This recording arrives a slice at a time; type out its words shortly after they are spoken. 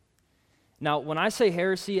Now, when I say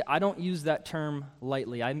heresy, I don't use that term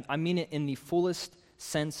lightly. I mean it in the fullest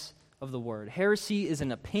sense of the word. Heresy is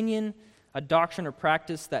an opinion, a doctrine or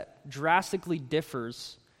practice that drastically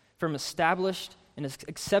differs from established and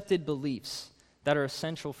accepted beliefs that are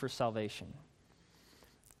essential for salvation.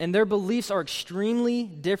 And their beliefs are extremely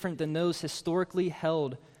different than those historically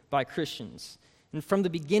held by Christians. And from the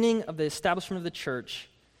beginning of the establishment of the church,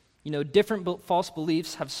 different false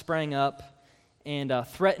beliefs have sprang up and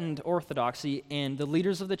threatened orthodoxy, and the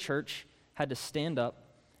leaders of the church had to stand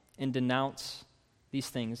up and denounce these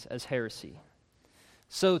things as heresy.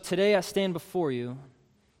 So today I stand before you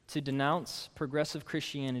to denounce progressive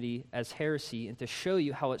Christianity as heresy and to show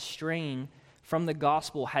you how its straying from the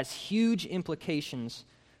gospel has huge implications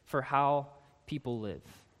for how people live.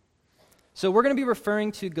 So we're going to be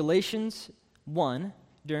referring to Galatians 1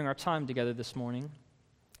 during our time together this morning.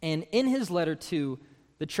 And in his letter to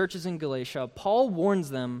the churches in Galatia, Paul warns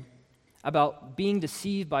them about being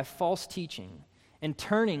deceived by false teaching and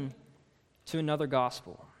turning to another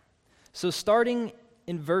gospel. So starting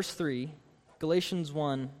in verse 3, Galatians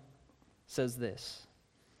 1 says this: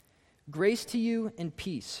 "Grace to you and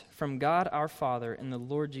peace from God our Father and the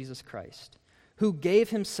Lord Jesus Christ, who gave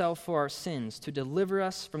himself for our sins to deliver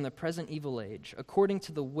us from the present evil age, according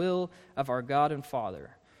to the will of our God and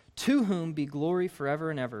Father, to whom be glory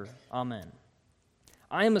forever and ever. Amen.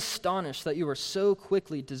 I am astonished that you are so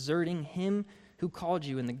quickly deserting him who called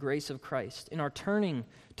you in the grace of Christ and are turning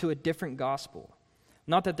to a different gospel.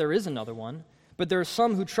 Not that there is another one, but there are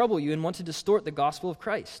some who trouble you and want to distort the gospel of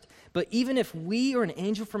Christ. But even if we or an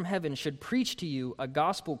angel from heaven should preach to you a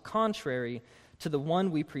gospel contrary to the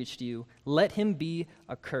one we preach to you, let him be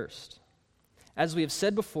accursed. As we have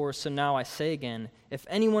said before, so now I say again, if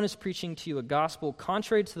anyone is preaching to you a gospel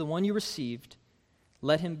contrary to the one you received,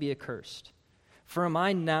 let him be accursed. For am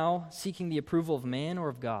I now seeking the approval of man or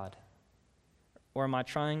of God? Or am I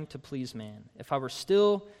trying to please man? If I were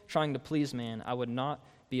still trying to please man, I would not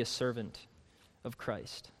be a servant of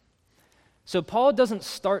Christ." So Paul doesn't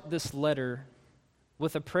start this letter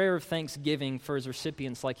with a prayer of thanksgiving for his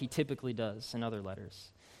recipients like he typically does in other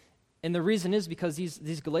letters. And the reason is because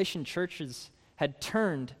these Galatian churches had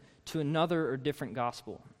turned to another or different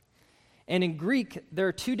gospel. And in Greek, there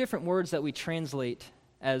are two different words that we translate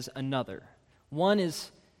as another. One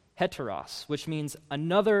is heteros, which means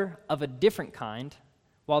another of a different kind,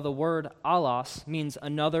 while the word allos means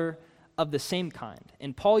another of the same kind.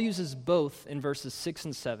 And Paul uses both in verses 6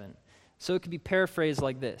 and 7. So it could be paraphrased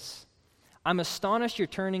like this: I'm astonished you're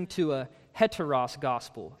turning to a heteros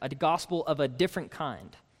gospel, a gospel of a different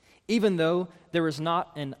kind, even though there is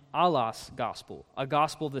not an allos gospel, a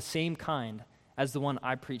gospel of the same kind as the one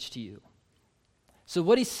I preach to you. So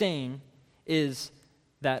what he's saying is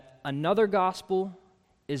that another gospel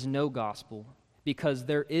is no gospel because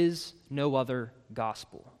there is no other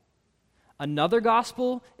gospel. Another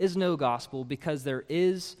gospel is no gospel because there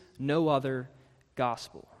is no other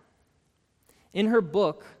gospel. In her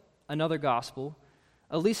book, Another Gospel,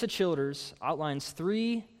 Alisa Childers outlines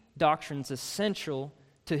 3 doctrines essential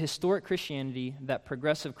to historic Christianity that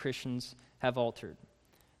progressive Christians have altered.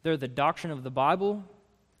 They're the doctrine of the Bible,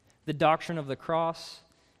 the doctrine of the cross,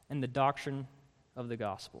 and the doctrine of the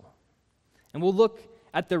gospel. And we'll look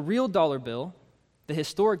at the real dollar bill, the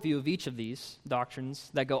historic view of each of these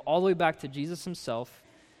doctrines that go all the way back to Jesus himself,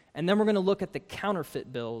 and then we're going to look at the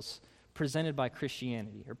counterfeit bills presented by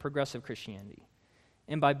Christianity, or progressive Christianity.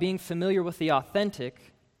 And by being familiar with the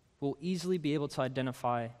authentic, we'll easily be able to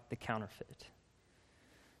identify the counterfeit.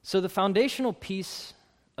 So the foundational piece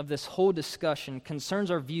of this whole discussion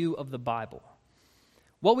concerns our view of the Bible.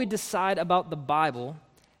 What we decide about the Bible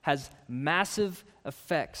has massive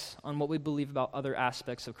effects on what we believe about other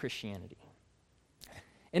aspects of Christianity.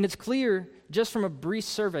 And it's clear, just from a brief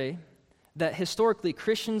survey, that historically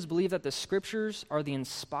Christians believe that the Scriptures are the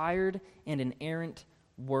inspired and inerrant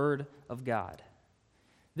Word of God.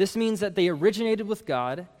 This means that they originated with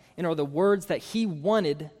God and are the words that He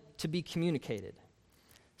wanted to be communicated.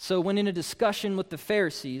 So when in a discussion with the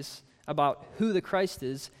Pharisees about who the Christ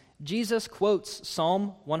is, Jesus quotes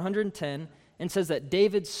Psalm 110 and says that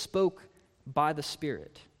David spoke by the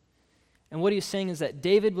Spirit. And what he's saying is that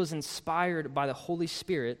David was inspired by the Holy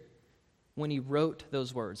Spirit when he wrote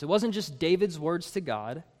those words. It wasn't just David's words to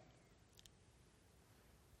God.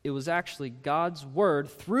 It was actually God's word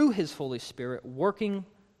through his Holy Spirit working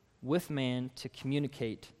with man to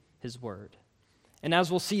communicate his word. And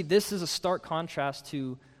as we'll see, this is a stark contrast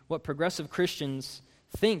to what progressive Christians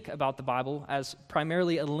think about the Bible as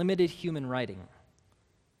primarily a limited human writing.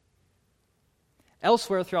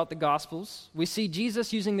 Elsewhere throughout the Gospels, we see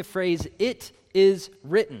Jesus using the phrase, "It is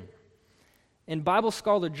written." And Bible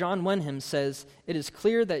scholar John Wenham says, it is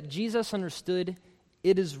clear that Jesus understood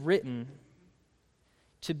 "it is written"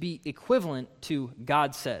 to be equivalent to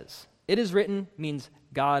 "God says." It is written means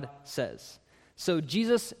God says. So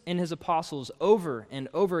Jesus and his apostles over and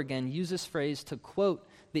over again use this phrase to quote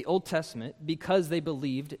the Old Testament because they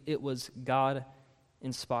believed it was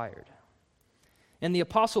God-inspired. And the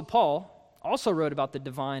Apostle Paul also wrote about the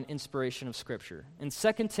divine inspiration of Scripture. In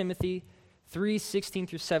 2 Timothy 3:16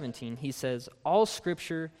 through 17, he says, "All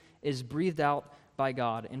Scripture is breathed out by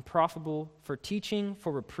God and profitable for teaching,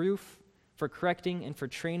 for reproof, for correcting, and for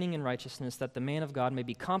training in righteousness, that the man of God may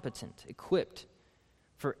be competent, equipped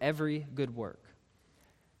for every good work."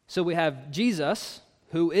 So we have Jesus,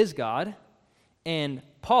 who is God, and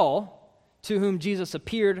Paul, to whom Jesus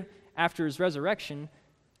appeared after his resurrection,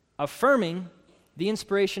 affirming the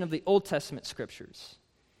inspiration of the Old Testament Scriptures.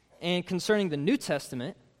 And concerning the New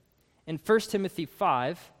Testament, in 1 Timothy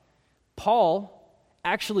 5, Paul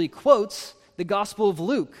actually quotes the Gospel of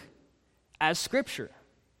Luke as Scripture.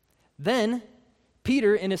 Then,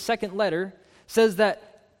 Peter, in his second letter, says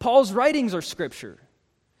that Paul's writings are Scripture.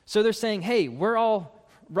 So they're saying, hey, we're all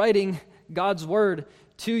writing God's Word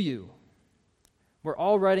to you. We're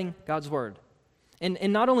all writing God's Word.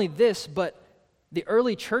 And not only this, but the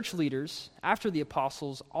early church leaders, after the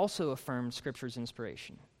apostles, also affirmed Scripture's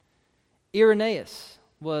inspiration. Irenaeus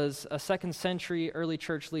was a 2nd century early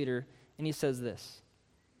church leader, and he says this: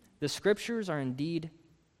 "The Scriptures are indeed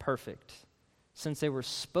perfect, since they were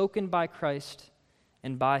spoken by Christ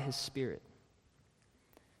and by his Spirit."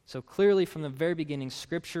 So clearly from the very beginning,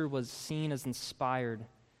 Scripture was seen as inspired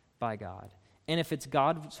by God. And if it's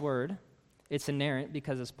God's Word, it's inerrant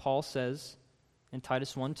because, as Paul says in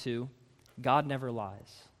Titus 1:2, God never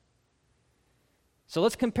lies. So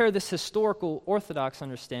let's compare this historical Orthodox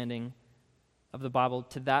understanding of the Bible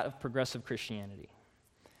to that of progressive Christianity.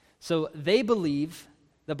 So they believe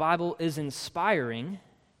the Bible is inspiring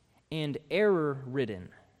and error-ridden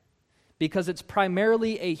because it's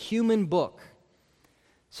primarily a human book.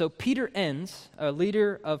 So Peter Enns, a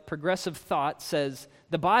leader of progressive thought, says,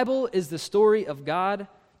 "The Bible is the story of God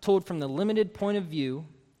told from the limited point of view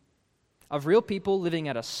of real people living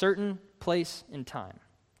at a certain place in time."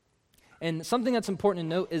 And something that's important to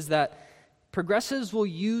note is that progressives will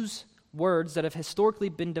use words that have historically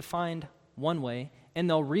been defined one way, and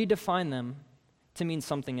they'll redefine them to mean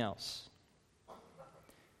something else.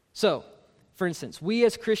 So, for instance, we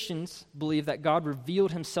as Christians believe that God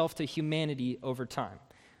revealed himself to humanity over time.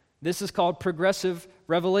 This is called progressive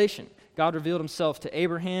revelation. God revealed himself to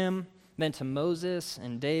Abraham, then to Moses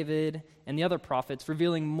and David and the other prophets,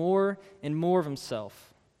 revealing more and more of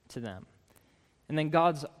himself to them. And then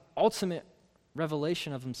God's ultimate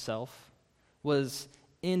revelation of himself was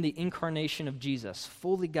in the incarnation of Jesus,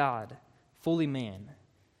 fully God, fully man.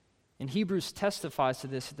 And Hebrews testifies to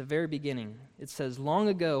this at the very beginning. It says, "Long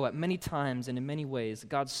ago, at many times and in many ways,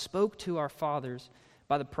 God spoke to our fathers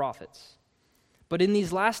by the prophets. But in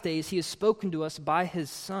these last days, he has spoken to us by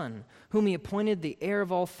his Son, whom he appointed the heir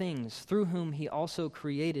of all things, through whom he also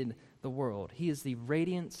created the world. He is the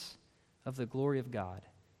radiance of the glory of God,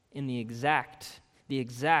 in the exact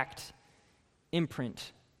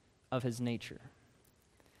imprint of his nature."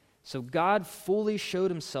 So God fully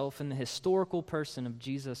showed himself in the historical person of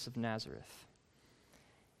Jesus of Nazareth.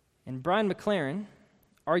 And Brian McLaren,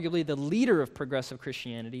 arguably the leader of progressive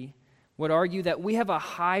Christianity, would argue that we have a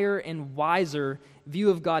higher and wiser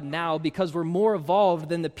view of God now because we're more evolved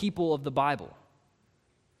than the people of the Bible.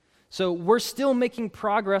 So we're still making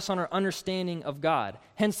progress on our understanding of God,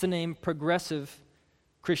 hence the name progressive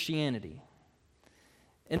Christianity.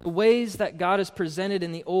 And the ways that God is presented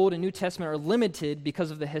in the Old and New Testament are limited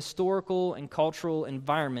because of the historical and cultural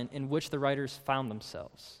environment in which the writers found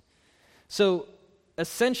themselves. So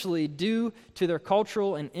essentially, due to their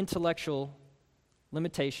cultural and intellectual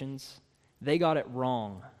limitations, they got it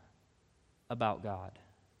wrong about God.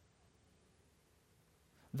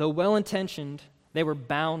 Though well-intentioned, they were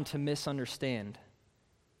bound to misunderstand.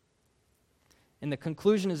 And the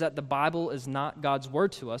conclusion is that the Bible is not God's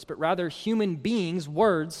word to us, but rather human beings'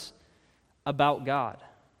 words about God.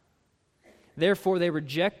 Therefore, they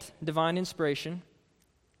reject divine inspiration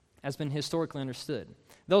as been historically understood.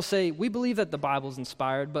 They'll say, we believe that the Bible is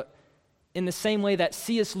inspired, but in the same way that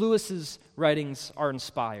C.S. Lewis's writings are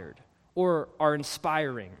inspired or are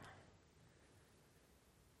inspiring.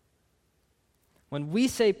 When we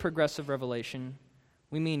say progressive revelation,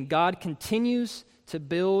 we mean God continues to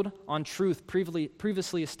build on truth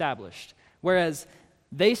previously established, whereas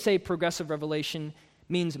they say progressive revelation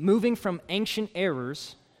means moving from ancient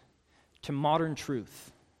errors to modern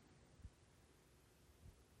truth.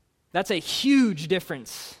 That's a huge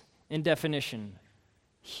difference in definition.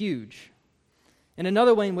 Huge. And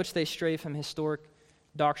another way in which they stray from historic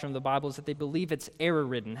doctrine of the Bible is that they believe it's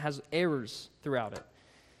error-ridden, has errors throughout it.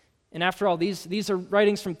 And after all, these are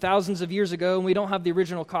writings from thousands of years ago, and we don't have the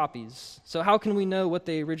original copies. So how can we know what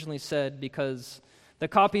they originally said? Because the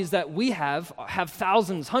copies that we have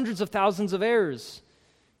thousands, hundreds of thousands of errors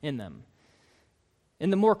in them.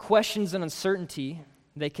 And the more questions and uncertainty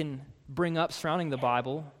they can bring up surrounding the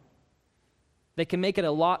Bible, they can make it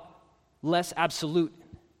a lot less absolute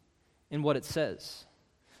in what it says.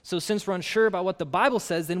 So since we're unsure about what the Bible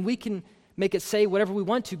says, then we can make it say whatever we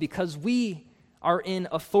want to because we are in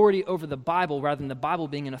authority over the Bible rather than the Bible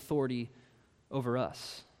being an authority over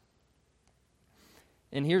us.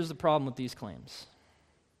 And here's the problem with these claims.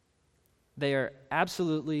 They are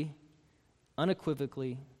absolutely,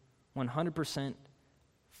 unequivocally, 100%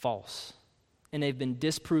 false. And they've been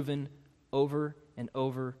disproven over and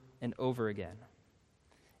over and over again.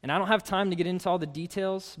 And I don't have time to get into all the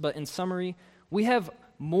details, but in summary, we have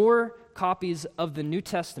more copies of the New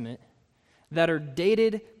Testament that are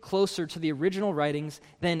dated closer to the original writings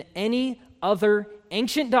than any other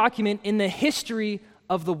ancient document in the history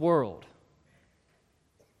of the world.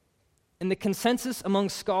 And the consensus among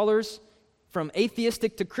scholars from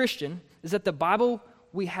atheistic to Christian is that the Bible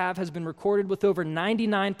we have has been recorded with over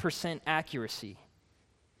 99% accuracy.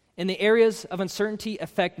 And the areas of uncertainty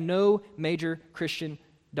affect no major Christian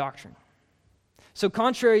doctrine. So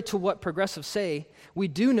contrary to what progressives say, we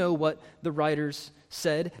do know what the writers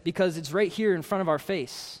said because it's right here in front of our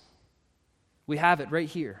face. We have it right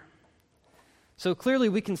here. So clearly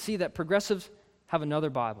we can see that progressives have another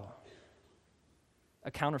Bible,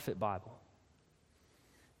 a counterfeit Bible.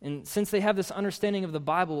 And since they have this understanding of the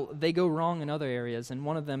Bible, they go wrong in other areas, and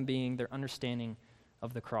one of them being their understanding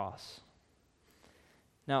of the cross.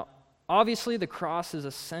 Now, obviously the cross is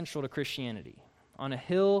essential to Christianity. On a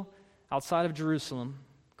hill outside of Jerusalem,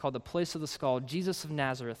 called the Place of the Skull, Jesus of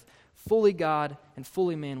Nazareth, fully God and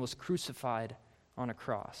fully man, was crucified on a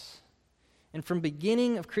cross. And from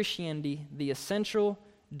beginning of Christianity, the essential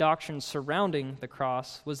doctrine surrounding the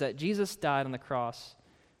cross was that Jesus died on the cross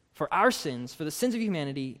for our sins, for the sins of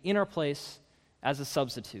humanity, in our place as a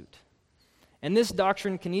substitute. And this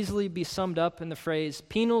doctrine can easily be summed up in the phrase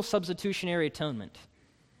penal substitutionary atonement.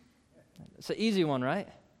 It's an easy one, right?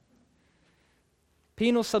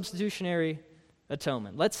 Penal substitutionary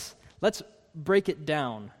atonement. Let's break it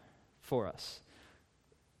down for us.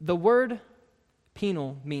 The word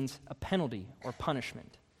penal means a penalty or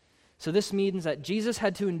punishment. So this means that Jesus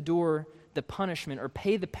had to endure the punishment or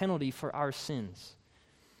pay the penalty for our sins.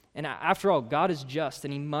 And after all, God is just,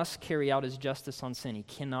 and he must carry out his justice on sin. He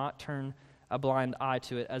cannot turn a blind eye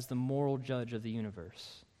to it as the moral judge of the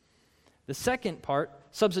universe. The second part,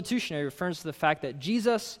 substitutionary, refers to the fact that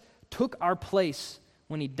Jesus took our place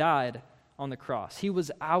when he died on the cross. He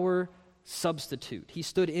was our substitute. He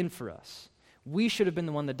stood in for us. We should have been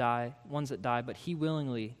the ones that died, but he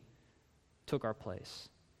willingly took our place.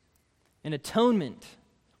 And atonement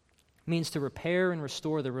means to repair and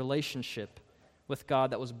restore the relationship with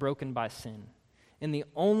God that was broken by sin. And the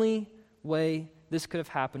only way this could have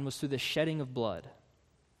happened was through the shedding of blood.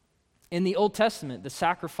 In the Old Testament, the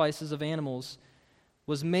sacrifices of animals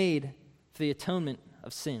was made for the atonement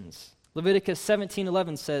of sins. Leviticus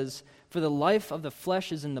 17:11 says, "For the life of the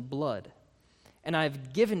flesh is in the blood, and I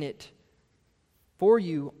have given it for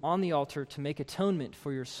you on the altar to make atonement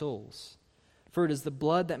for your souls. For it is the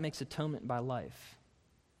blood that makes atonement by life."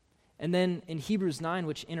 And then in Hebrews 9,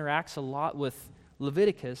 which interacts a lot with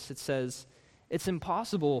Leviticus, it says, "It's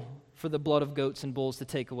impossible for the blood of goats and bulls to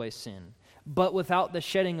take away sin. But without the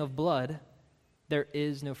shedding of blood, there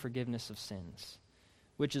is no forgiveness of sins."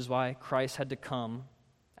 Which is why Christ had to come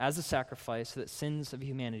as a sacrifice so that sins of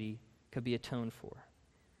humanity could be atoned for.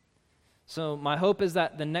 So my hope is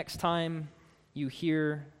that the next time you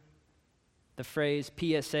hear the phrase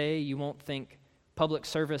PSA, you won't think public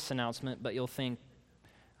service announcement, but you'll think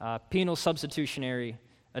penal substitutionary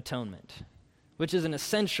atonement, which is an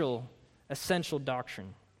essential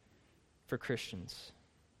doctrine for Christians.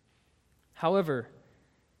 However,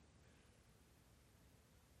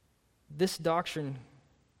 this doctrine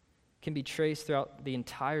can be traced throughout the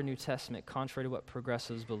entire New Testament, contrary to what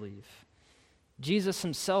progressives believe. Jesus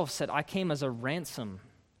himself said, "I came as a ransom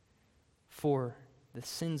for the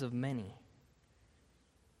sins of many."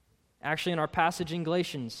 Actually, in our passage in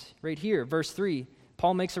Galatians, right here, verse 3,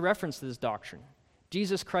 Paul makes a reference to this doctrine.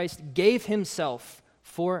 Jesus Christ gave himself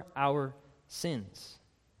for our sins.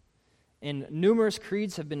 And numerous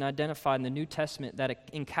creeds have been identified in the New Testament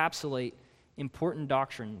that encapsulate important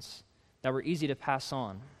doctrines that were easy to pass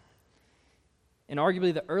on. And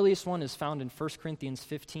arguably the earliest one is found in 1 Corinthians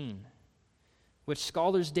 15, which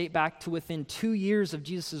scholars date back to within 2 years of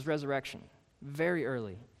Jesus' resurrection, very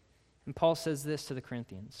early. And Paul says this to the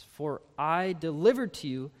Corinthians, "For I delivered to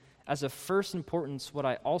you as of first importance what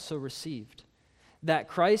I also received, that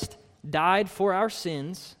Christ died for our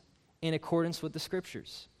sins in accordance with the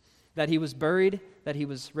Scriptures, that he was buried, that he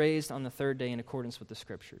was raised on the third day in accordance with the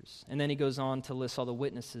Scriptures." And then he goes on to list all the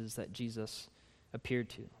witnesses that Jesus appeared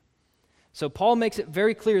to. So Paul makes it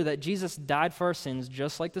very clear that Jesus died for our sins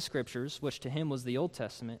just like the Scriptures, which to him was the Old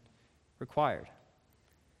Testament, required.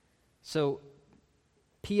 So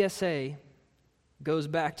PSA goes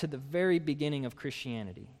back to the very beginning of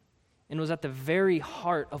Christianity and was at the very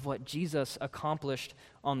heart of what Jesus accomplished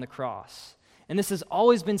on the cross. And this has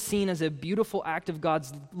always been seen as a beautiful act of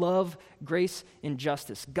God's love, grace, and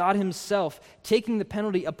justice. God himself taking the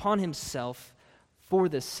penalty upon himself for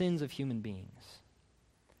the sins of human beings.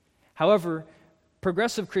 However,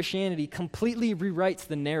 progressive Christianity completely rewrites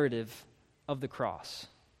the narrative of the cross.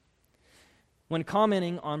 When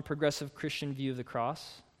commenting on progressive Christian view of the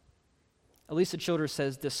cross, Elisa Childers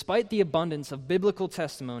says, despite the abundance of biblical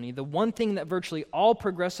testimony, the one thing that virtually all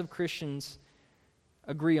progressive Christians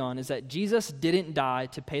agree on is that Jesus didn't die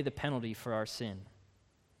to pay the penalty for our sin.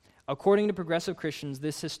 According to progressive Christians,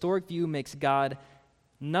 this historic view makes God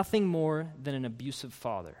nothing more than an abusive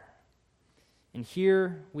father. And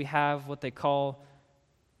here we have what they call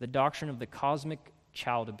the doctrine of the cosmic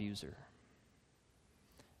child abuser.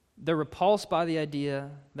 They're repulsed by the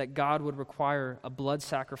idea that God would require a blood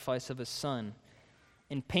sacrifice of his son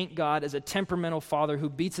and paint God as a temperamental father who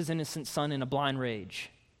beats his innocent son in a blind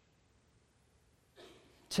rage.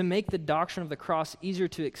 To make the doctrine of the cross easier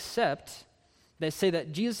to accept, they say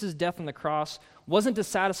that Jesus' death on the cross wasn't to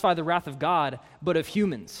satisfy the wrath of God, but of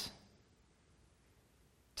humans,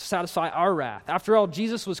 to satisfy our wrath. After all,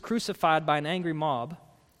 Jesus was crucified by an angry mob,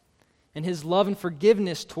 and his love and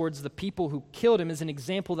forgiveness towards the people who killed him is an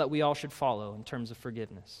example that we all should follow in terms of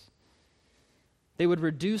forgiveness. They would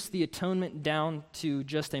reduce the atonement down to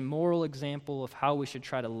just a moral example of how we should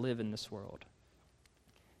try to live in this world.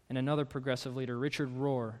 And another progressive leader, Richard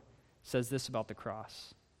Rohr, says this about the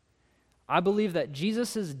cross. I believe that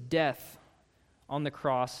Jesus' death on the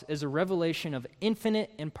cross is a revelation of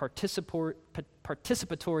infinite and participatory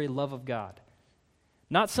love of God.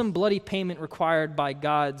 Not some bloody payment required by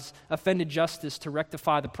God's offended justice to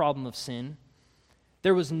rectify the problem of sin.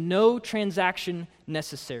 There was no transaction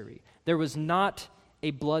necessary. There was not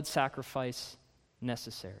a blood sacrifice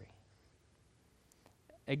necessary.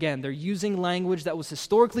 Again, they're using language that was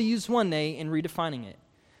historically used one day and redefining it,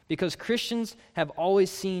 because Christians have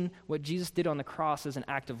always seen what Jesus did on the cross as an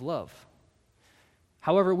act of love.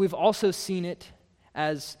 However, we've also seen it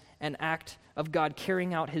as an act of God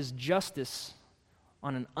carrying out his justice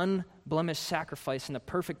on an unblemished sacrifice in the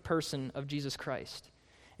perfect person of Jesus Christ.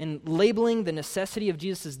 And labeling the necessity of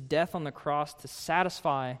Jesus' death on the cross to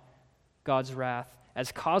satisfy God's wrath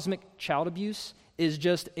as cosmic child abuse is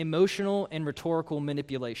just emotional and rhetorical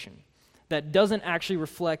manipulation that doesn't actually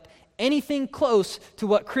reflect anything close to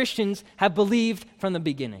what Christians have believed from the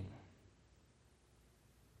beginning.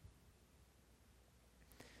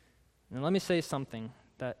 And let me say something,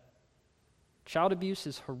 that child abuse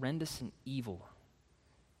is horrendous and evil.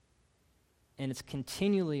 And it's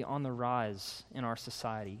continually on the rise in our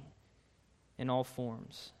society in all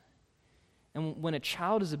forms. And when a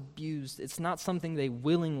child is abused, it's not something they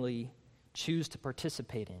willingly choose to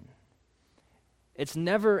participate in. It's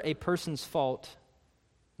never a person's fault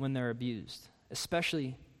when they're abused,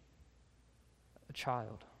 especially a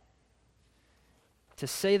child. To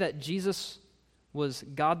say that Jesus was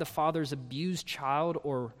God the Father's abused child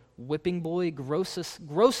or whipping boy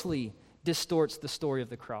grossly distorts the story of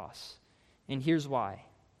the cross. And here's why.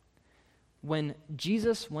 When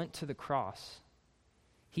Jesus went to the cross,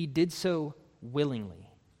 he did so willingly.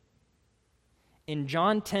 In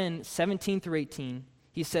John 10, 17 through 18,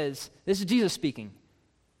 he says, this is Jesus speaking,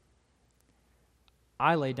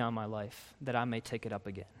 I lay down my life that I may take it up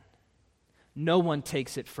again. No one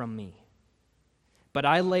takes it from me, but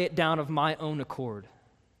I lay it down of my own accord.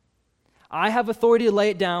 I have authority to lay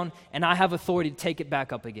it down, and I have authority to take it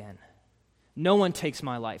back up again. No one takes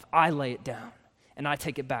my life. I lay it down, and I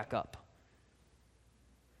take it back up.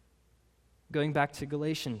 Going back to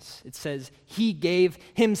Galatians, it says, he gave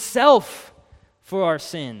himself for our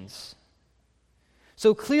sins.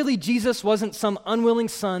 So clearly Jesus wasn't some unwilling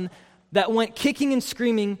son that went kicking and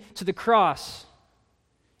screaming to the cross,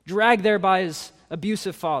 dragged there by his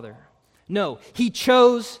abusive father. No, he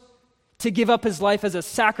chose to give up his life as a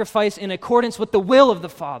sacrifice in accordance with the will of the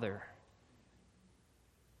Father.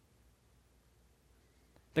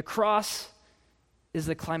 The cross is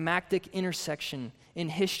the climactic intersection in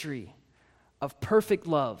history of perfect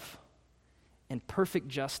love and perfect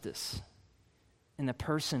justice in the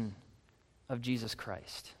person of Jesus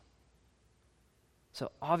Christ.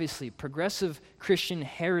 So obviously, progressive Christian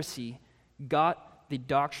heresy got the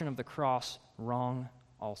doctrine of the cross wrong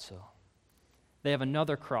also. They have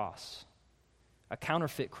another cross, a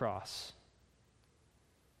counterfeit cross.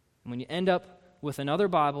 And when you end up with another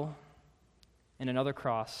Bible and another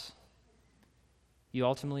cross, you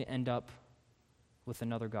ultimately end up with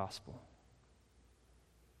another gospel.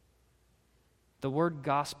 The word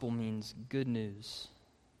gospel means good news.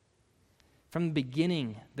 From the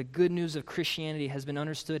beginning, the good news of Christianity has been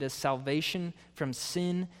understood as salvation from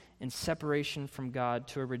sin and separation from God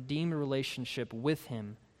to a redeemed relationship with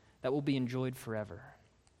Him that will be enjoyed forever.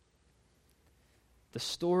 The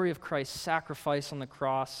story of Christ's sacrifice on the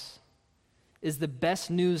cross is the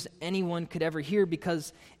best news anyone could ever hear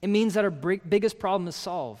because it means that our biggest problem is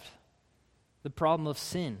solved, the problem of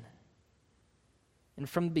sin. And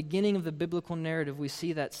from the beginning of the biblical narrative, we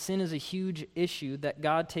see that sin is a huge issue that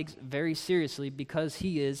God takes very seriously because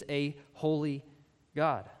He is a holy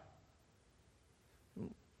God.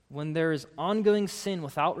 When there is ongoing sin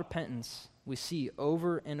without repentance, we see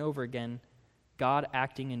over and over again God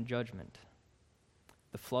acting in judgment.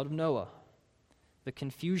 The flood of Noah, the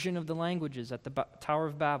confusion of the languages at the Tower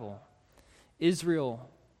of Babel, Israel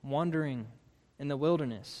wandering in the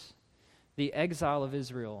wilderness, the exile of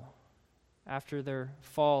Israel after their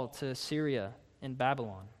fall to Assyria and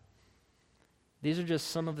Babylon. These are just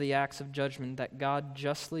some of the acts of judgment that God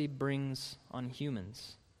justly brings on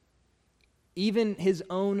humans. Even His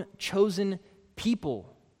own chosen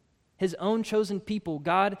people,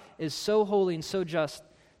 God is so holy and so just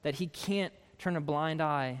that He can't turn a blind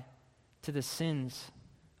eye to the sins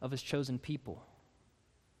of His chosen people.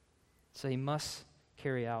 So He must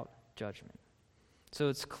carry out judgment. So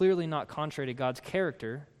it's clearly not contrary to God's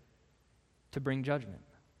character to bring judgment.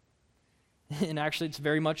 And actually, it's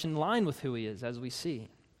very much in line with who He is, as we see.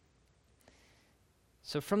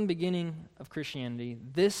 So from the beginning of Christianity,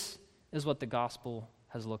 this is what the gospel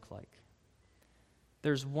has looked like.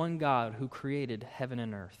 There's one God who created heaven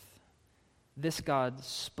and earth. This God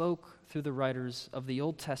spoke through the writers of the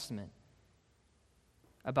Old Testament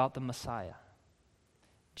about the Messiah.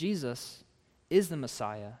 Jesus is the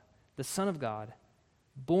Messiah, the Son of God,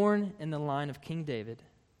 born in the line of King David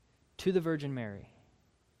to the Virgin Mary.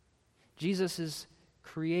 Jesus is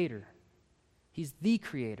creator. He's the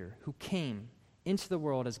creator who came into the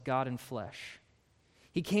world as God in flesh.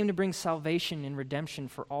 He came to bring salvation and redemption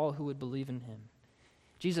for all who would believe in Him.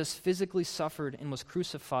 Jesus physically suffered and was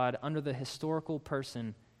crucified under the historical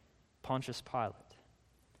person Pontius Pilate,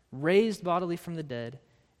 raised bodily from the dead,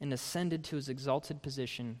 and ascended to His exalted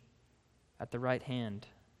position at the right hand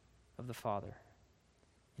of the Father.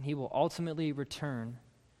 And He will ultimately return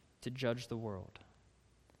to judge the world.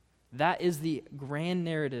 That is the grand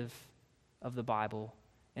narrative of the Bible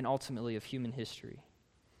and ultimately of human history.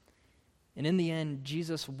 And in the end,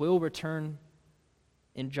 Jesus will return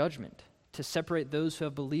in judgment to separate those who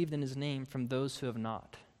have believed in His name from those who have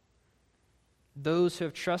not. Those who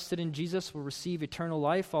have trusted in Jesus will receive eternal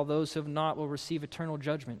life, while those who have not will receive eternal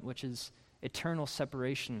judgment, which is eternal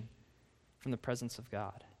separation from the presence of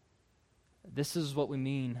God. This is what we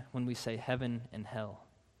mean when we say heaven and hell.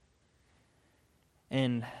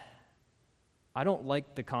 And I don't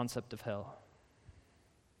like the concept of hell.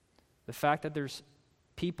 The fact that there's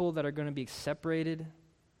people that are going to be separated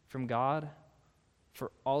from God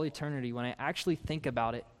for all eternity, when I actually think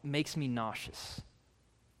about it, makes me nauseous.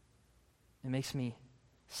 It makes me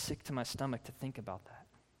sick to my stomach to think about that.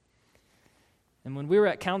 And when we were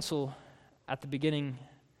at council at the beginning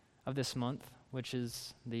of this month, which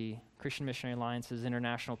is the Christian Missionary Alliance's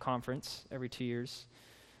international conference every 2 years,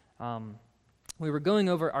 we were going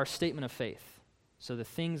over our statement of faith, so the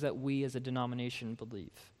things that we as a denomination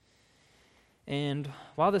believe. And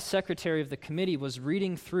while the secretary of the committee was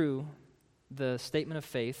reading through the statement of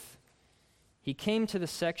faith, he came to the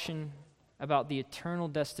section about the eternal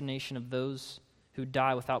destination of those who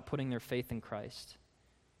die without putting their faith in Christ.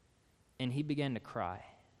 And he began to cry.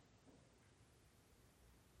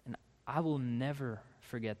 And I will never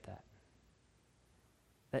forget that.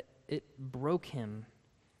 That it broke him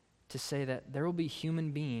to say that there will be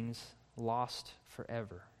human beings lost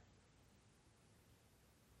forever.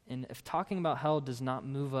 And if talking about hell does not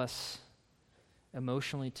move us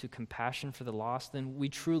emotionally to compassion for the lost, then we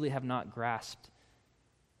truly have not grasped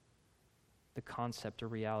the concept or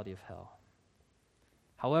reality of hell.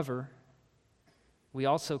 However, we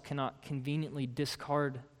also cannot conveniently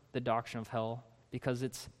discard the doctrine of hell because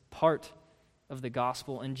it's part of the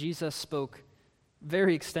gospel, and Jesus spoke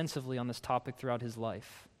very extensively on this topic throughout his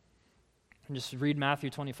life. And just read Matthew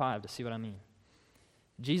 25 to see what I mean.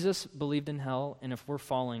 Jesus believed in hell, and if we're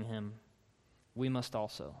following him, we must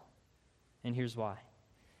also. And here's why.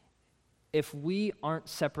 If we aren't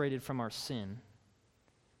separated from our sin,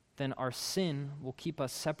 then our sin will keep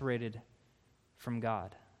us separated from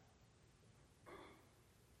God.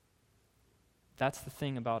 That's the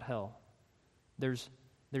thing about hell. There's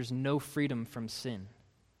no freedom from sin.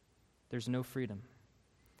 There's no freedom.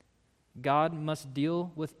 God must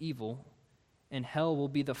deal with evil, and hell will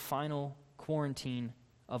be the final quarantine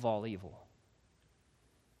of all evil.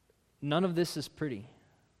 None of this is pretty,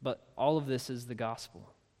 but all of this is the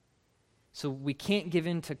gospel. So we can't give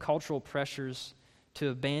in to cultural pressures to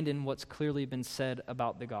abandon what's clearly been said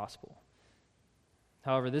about the gospel.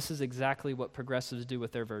 However, this is exactly what progressives do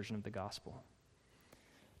with their version of the gospel.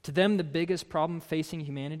 To them, the biggest problem facing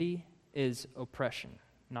humanity is oppression,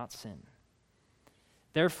 not sin.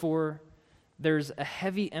 Therefore, there's a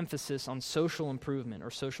heavy emphasis on social improvement or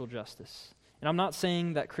social justice. And I'm not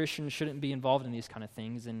saying that Christians shouldn't be involved in these kind of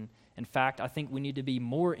things. And in fact, I think we need to be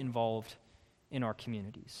more involved in our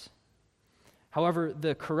communities. However,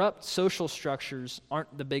 the corrupt social structures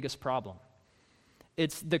aren't the biggest problem.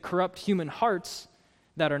 It's the corrupt human hearts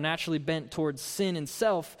that are naturally bent towards sin and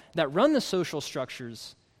self that run the social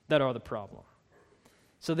structures that are the problem.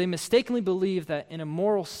 So they mistakenly believe that in a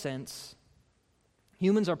moral sense,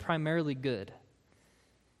 humans are primarily good,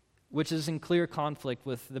 which is in clear conflict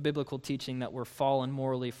with the biblical teaching that we're fallen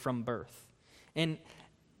morally from birth. And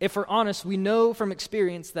if we're honest, we know from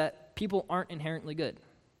experience that people aren't inherently good.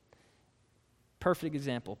 Perfect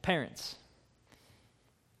example, parents.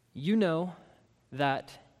 You know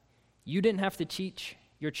that you didn't have to teach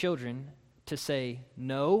your children to say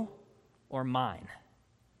no or mine,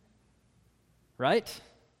 right?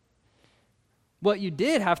 What you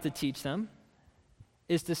did have to teach them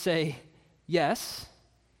is to say yes,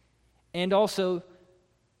 and also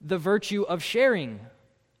the virtue of sharing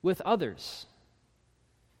with others.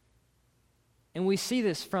 And we see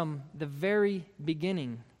this from the very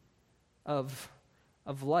beginning of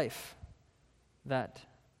life, that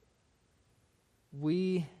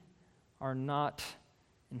we are not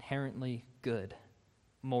inherently good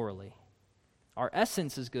morally. Our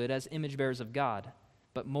essence is good as image bearers of God,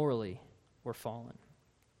 but morally we're fallen.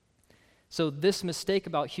 So this mistake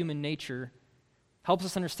about human nature helps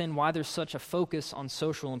us understand why there's such a focus on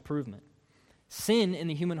social improvement. Sin in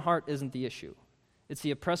the human heart isn't the issue. It's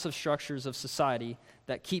the oppressive structures of society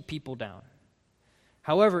that keep people down.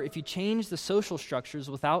 However, if you change the social structures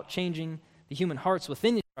without changing the human hearts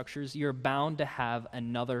within the structures, you're bound to have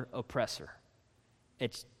another oppressor.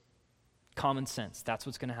 It's common sense. That's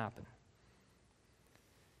what's going to happen.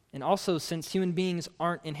 And also, since human beings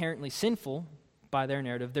aren't inherently sinful by their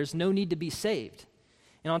narrative, there's no need to be saved.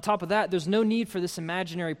 And on top of that, there's no need for this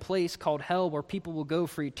imaginary place called hell where people will go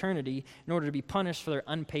for eternity in order to be punished for their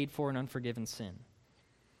unpaid for and unforgiven sin.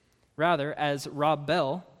 Rather, as Rob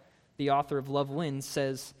Bell, the author of Love Wins,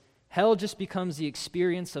 says, hell just becomes the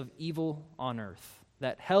experience of evil on earth.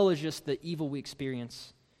 That hell is just the evil we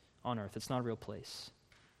experience on earth. It's not a real place.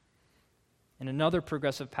 And another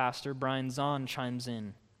progressive pastor, Brian Zahn, chimes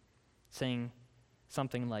in, saying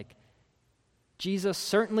something like, Jesus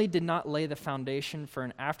certainly did not lay the foundation for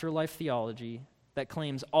an afterlife theology that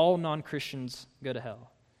claims all non-Christians go to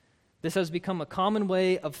hell. This has become a common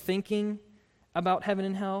way of thinking about heaven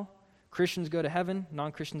and hell. Christians go to heaven,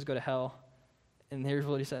 non-Christians go to hell. And here's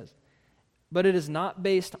what he says. But it is not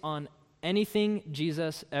based on anything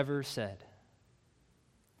Jesus ever said.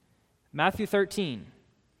 Matthew 13,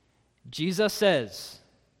 Jesus says,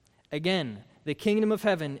 again, the kingdom of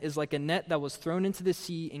heaven is like a net that was thrown into the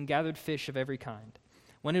sea and gathered fish of every kind.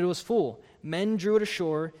 When it was full, men drew it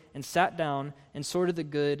ashore and sat down and sorted the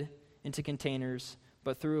good into containers,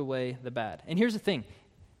 but threw away the bad. And here's the thing.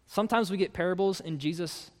 Sometimes we get parables and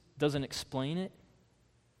Jesus doesn't explain it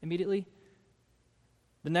immediately.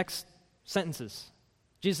 The next sentences,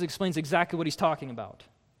 Jesus explains exactly what he's talking about.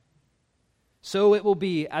 So it will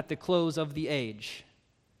be at the close of the age.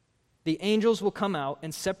 The angels will come out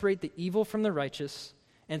and separate the evil from the righteous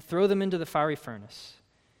and throw them into the fiery furnace.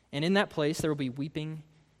 And in that place there will be weeping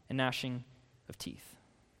and gnashing of teeth.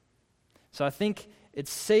 So I think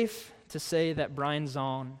it's safe to say that Brian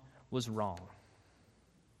Zahn was wrong.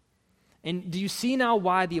 And do you see now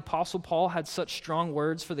why the Apostle Paul had such strong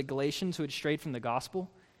words for the Galatians who had strayed from the gospel?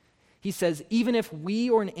 He says, even if we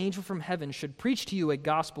or an angel from heaven should preach to you a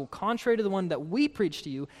gospel contrary to the one that we preach to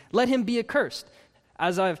you, let him be accursed.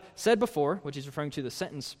 As I've said before, which he's referring to the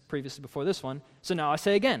sentence previously before this one, so now I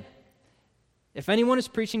say again, if anyone is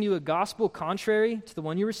preaching you a gospel contrary to the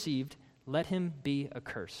one you received, let him be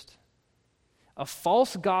accursed. A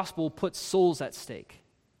false gospel puts souls at stake.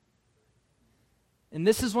 And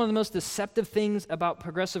this is one of the most deceptive things about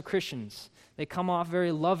progressive Christians. They come off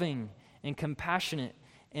very loving and compassionate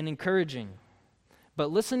and encouraging. But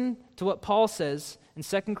listen to what Paul says in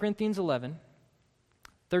 2 Corinthians 11,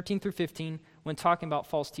 13 through 15, when talking about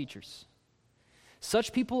false teachers.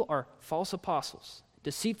 Such people are false apostles,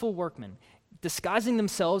 deceitful workmen, disguising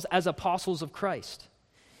themselves as apostles of Christ.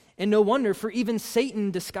 And no wonder, for even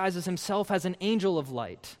Satan disguises himself as an angel of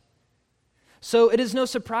light. So it is no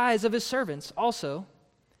surprise of his servants also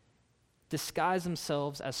disguise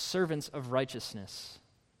themselves as servants of righteousness.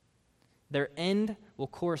 Their end will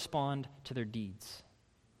correspond to their deeds.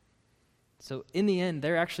 So in the end,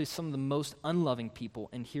 they're actually some of the most unloving people,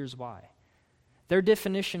 and here's why. Their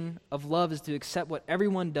definition of love is to accept what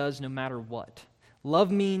everyone does no matter what.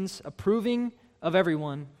 Love means approving of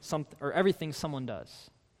everyone or everything someone does.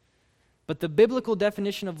 But the biblical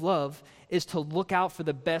definition of love is to look out for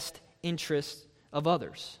the best interests of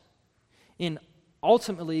others. And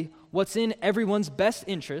ultimately, what's in everyone's best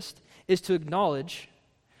interest is to acknowledge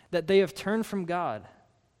that they have turned from God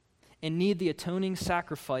and need the atoning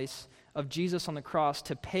sacrifice of Jesus on the cross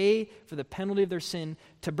to pay for the penalty of their sin,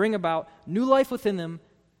 to bring about new life within them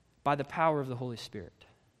by the power of the Holy Spirit.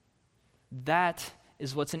 That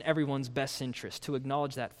is what's in everyone's best interest, to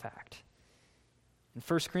acknowledge that fact. And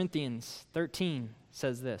 1 Corinthians 13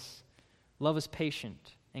 says this, love is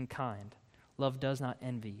patient and kind. Love does not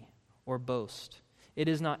envy or boast. It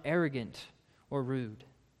is not arrogant or rude.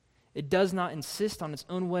 It does not insist on its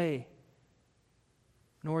own way,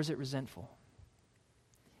 nor is it resentful.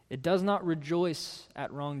 It does not rejoice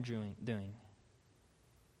at wrongdoing,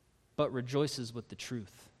 but rejoices with the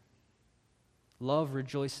truth. Love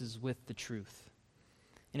rejoices with the truth.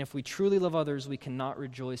 And if we truly love others, we cannot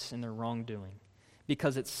rejoice in their wrongdoing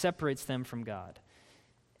because it separates them from God.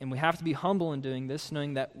 And we have to be humble in doing this,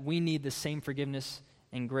 knowing that we need the same forgiveness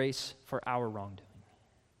and grace for our wrongdoing.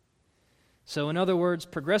 So in other words,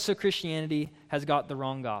 progressive Christianity has got the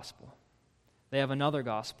wrong gospel. They have another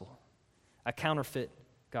gospel, a counterfeit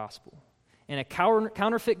gospel. And a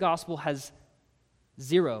counterfeit gospel has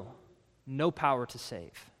no power to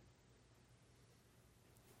save.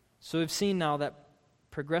 So we've seen now that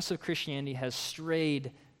progressive Christianity has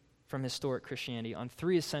strayed from historic Christianity on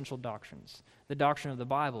three essential doctrines: the doctrine of the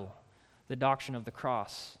Bible, the doctrine of the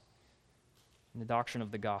cross, and the doctrine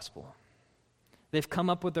of the gospel. They've come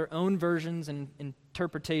up with their own versions and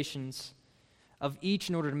interpretations of each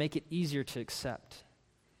in order to make it easier to accept.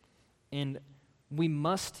 And we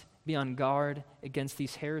must be on guard against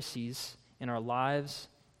these heresies in our lives,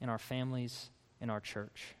 in our families, in our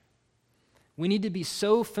church. We need to be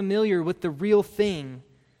so familiar with the real thing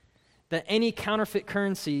that any counterfeit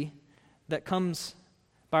currency that comes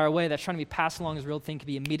by our way that's trying to be passed along as real thing can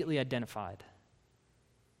be immediately identified.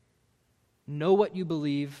 Know what you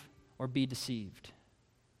believe or be deceived.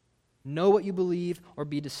 Know what you believe or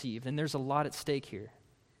be deceived. And there's a lot at stake here.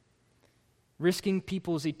 Risking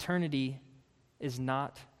people's eternity is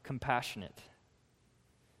not compassionate.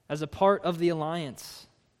 As a part of the alliance,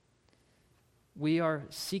 we are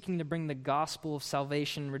seeking to bring the gospel of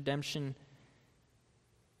salvation, redemption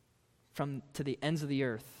to the ends of the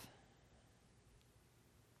earth.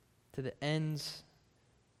 To the ends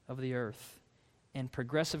of the earth. And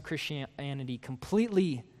progressive Christianity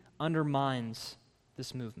completely undermines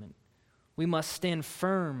this movement. We must stand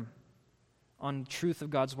firm on the truth of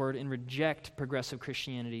God's word and reject progressive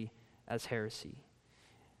Christianity as heresy.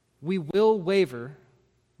 We will waver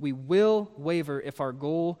if our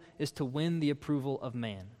goal is to win the approval of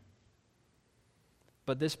man.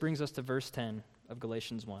 But this brings us to verse 10 of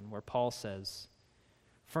Galatians 1, where Paul says,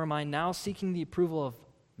 "For am I now seeking the approval of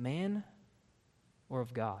man or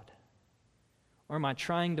of God? Or am I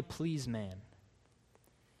trying to please man?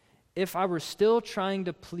 If I were still trying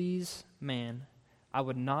to please man, I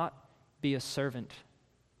would not be a servant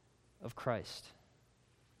of Christ."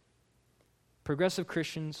 Progressive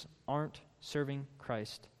Christians aren't serving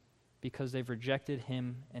Christ because they've rejected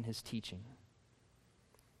him and his teaching.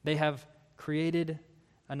 They have created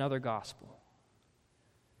another gospel.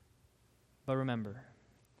 But remember,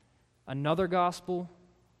 another gospel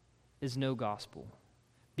is no gospel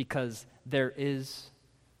because there is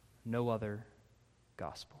no other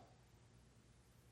gospel.